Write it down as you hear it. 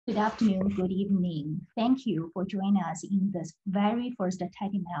Good afternoon, good evening. Thank you for joining us in this very first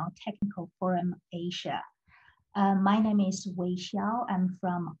tinyML Technical Forum Asia. My name is Wei Xiao. I'm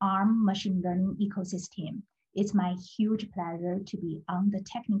from ARM Machine Learning Ecosystem. It's my huge pleasure to be on the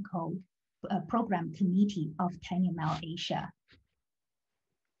technical program committee of tinyML Asia.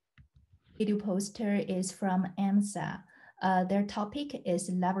 Video poster is from Emza. Their topic is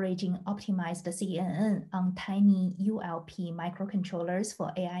leveraging optimized CNN on tiny ULP microcontrollers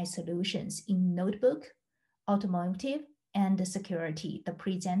for AI solutions in notebook, automotive, and security. The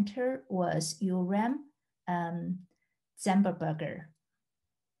presenter was Yoram Zylberberg.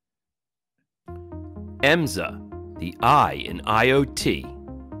 Emza, the I in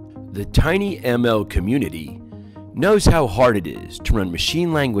IoT. The tinyML community knows how hard it is to run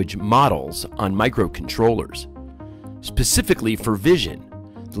machine language models on microcontrollers. Specifically for vision,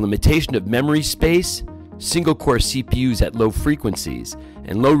 the limitation of memory space, single-core CPUs at low frequencies,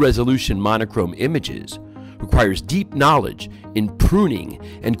 and low-resolution monochrome images requires deep knowledge in pruning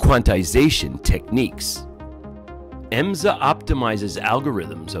and quantization techniques. Emza optimizes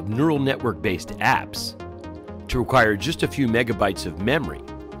algorithms of neural network-based apps to require just a few megabytes of memory,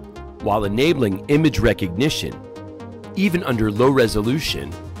 while enabling image recognition even under low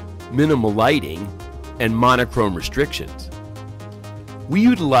resolution, minimal lighting, and monochrome restrictions. We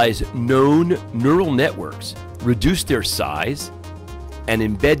utilize known neural networks, reduce their size, and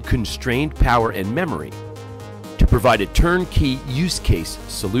embed constrained power and memory to provide a turnkey use case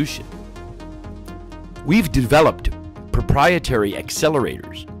solution. We've developed proprietary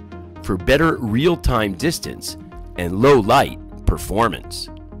accelerators for better real-time distance and low light performance.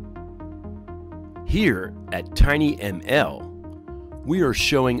 Here at tinyML, we are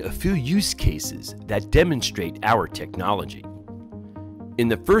showing a few use cases that demonstrate our technology. In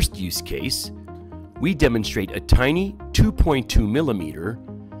the first use case, we demonstrate a tiny 2.2 millimeter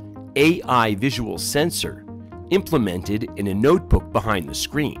AI visual sensor implemented in a notebook behind the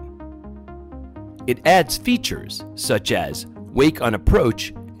screen. It adds features such as wake on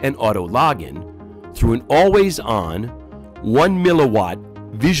approach and auto login through an always-on 1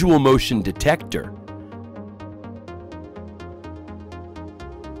 milliwatt visual motion detector,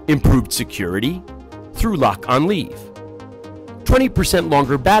 improved security through lock on leave, 20%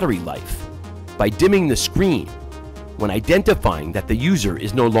 longer battery life by dimming the screen when identifying that the user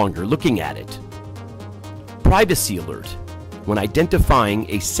is no longer looking at it, privacy alert when identifying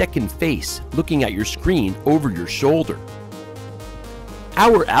a second face looking at your screen over your shoulder.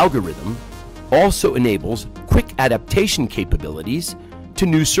 Our algorithm also enables quick adaptation capabilities to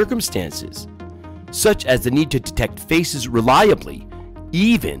new circumstances, such as the need to detect faces reliably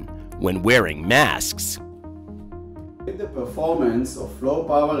even when wearing masks. With the performance of low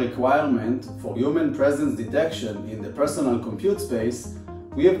power requirement for human presence detection in the personal compute space,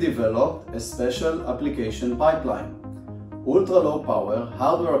 we have developed a special application pipeline. Ultra-low power,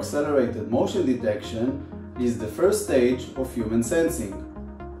 hardware-accelerated motion detection is the first stage of human sensing.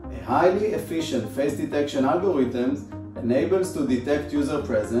 A highly efficient face detection algorithm enables to detect user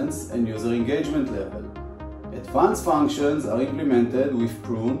presence and user engagement level. Advanced functions are implemented with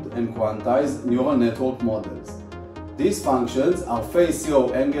pruned and quantized neural network models. These functions are face yaw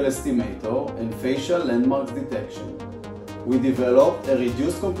angle estimator and facial landmarks detection. We developed a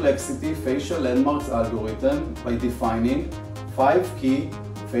reduced complexity facial landmarks algorithm by defining 5 key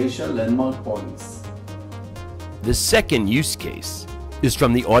facial landmark points. The second use case is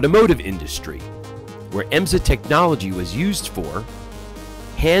from the automotive industry, where Emza technology was used for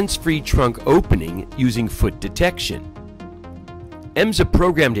hands-free trunk opening using foot detection. Emza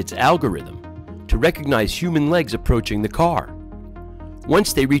programmed its algorithm to recognize human legs approaching the car.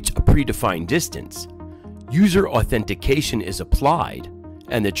 Once they reach a predefined distance, user authentication is applied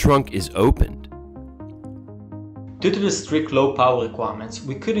and the trunk is opened. Due to the strict low power requirements,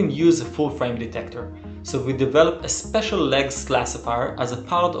 we couldn't use a full frame detector, so we developed a special legs classifier as a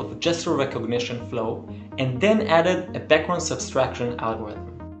part of gesture recognition flow and then added a background subtraction algorithm.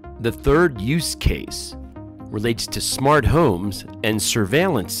 The third use case relates to smart homes and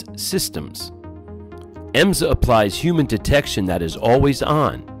surveillance systems. Emza applies human detection that is always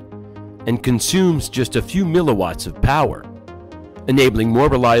on and consumes just a few milliwatts of power, enabling more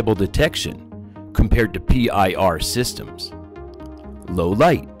reliable detection compared to PIR systems. Low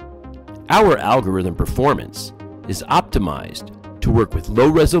light. Our algorithm performance is optimized to work with low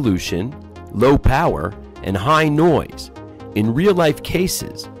resolution, low power, and high noise in real-life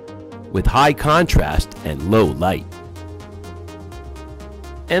cases with high contrast and low light.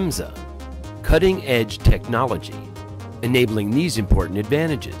 Emza, cutting-edge technology, enabling these important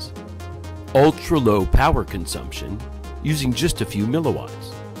advantages. Ultra-low power consumption using just a few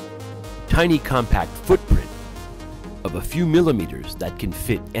milliwatts. tiny compact footprint of a few millimeters that can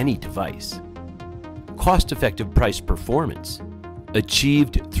fit any device. Cost-effective price performance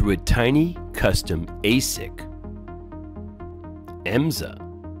achieved through a tiny custom ASIC. Emza.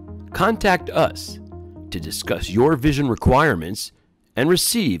 Contact us to discuss your vision requirements and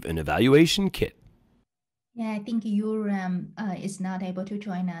receive an evaluation kit. Yeah, I think Yoram is not able to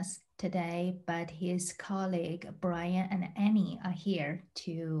join us today, but his colleague Brian and Annie are here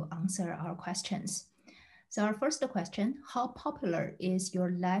to answer our questions. So our first question, how popular is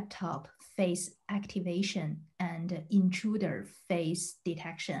your laptop face activation and intruder face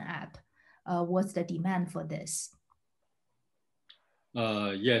detection app? What's the demand for this?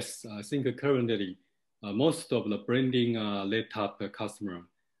 Yes, I think currently most of the branding laptop customer,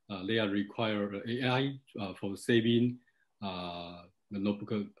 they are require AI for saving the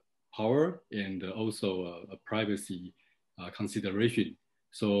notebook power and also a privacy consideration.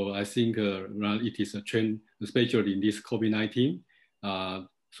 So I think it is a trend, especially in this COVID-19.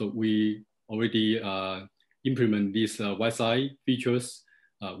 So we already implement these Wi-Fi features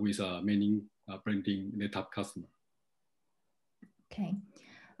with many branding laptop customer. Okay.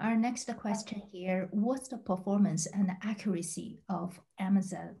 Our next question here, what's the performance and accuracy of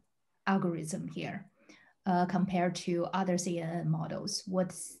Emza algorithm here compared to other CNN models?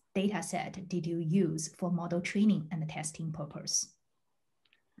 What data set did you use for model training and testing purpose?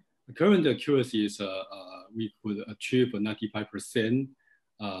 The current accuracy is we could achieve 95%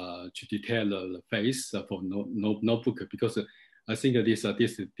 to detect the face for notebook, because I think this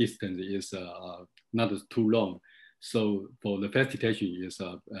distance is not too long. So for the face detection is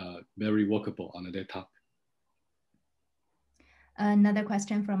very workable on the laptop. Another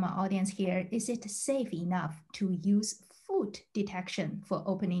question from our audience here, is it safe enough to use foot detection for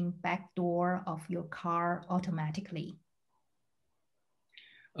opening back door of your car automatically?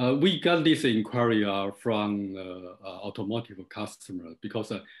 We got this inquiry from automotive customer,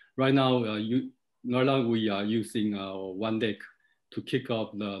 because right now we are using one leg to kick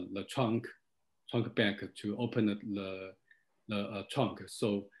off the trunk back to open the trunk.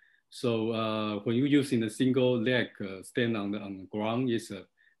 So when you're using a single leg stand on the ground, is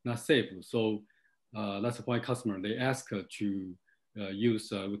not safe. So that's why customer, they ask to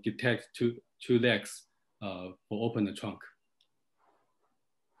use detect two legs for open the trunk.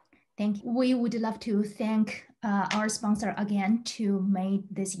 Thank you. We would love to thank our sponsor again to make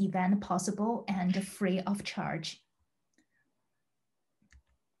this event possible and free of charge.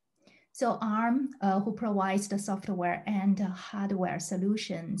 So ARM, who provides the software and hardware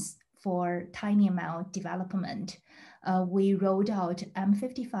solutions for tinyML development, we rolled out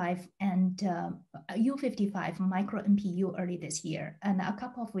M55 and U55 micro NPU early this year. And a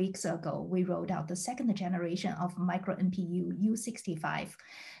couple of weeks ago, we rolled out the second generation of micro NPU U65.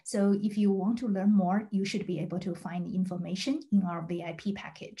 So if you want to learn more, you should be able to find information in our VIP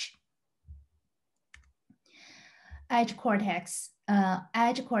package. Edge Cortex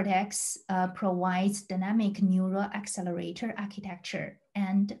provides dynamic neural accelerator architecture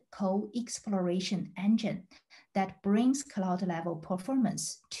and co-exploration engine that brings cloud level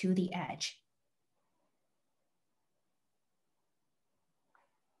performance to the edge.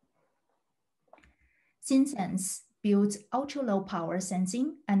 SynSense builds ultra low power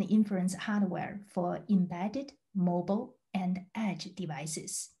sensing and inference hardware for embedded, mobile, and edge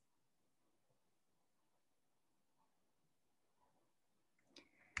devices.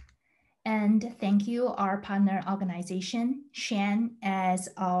 And thank you, our partner organization, Shen, as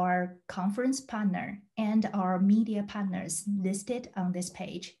our conference partner, and our media partners listed on this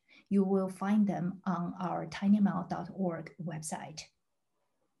page. You will find them on our tinyml.org website.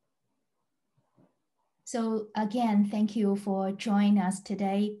 So again, thank you for joining us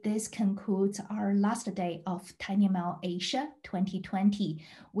today. This concludes our last day of tinyML Asia 2020.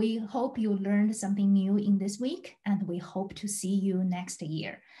 We hope you learned something new in this week, and we hope to see you next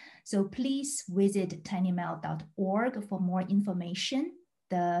year. So please visit tinyml.org for more information.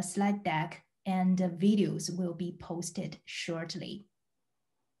 The slide deck and the videos will be posted shortly.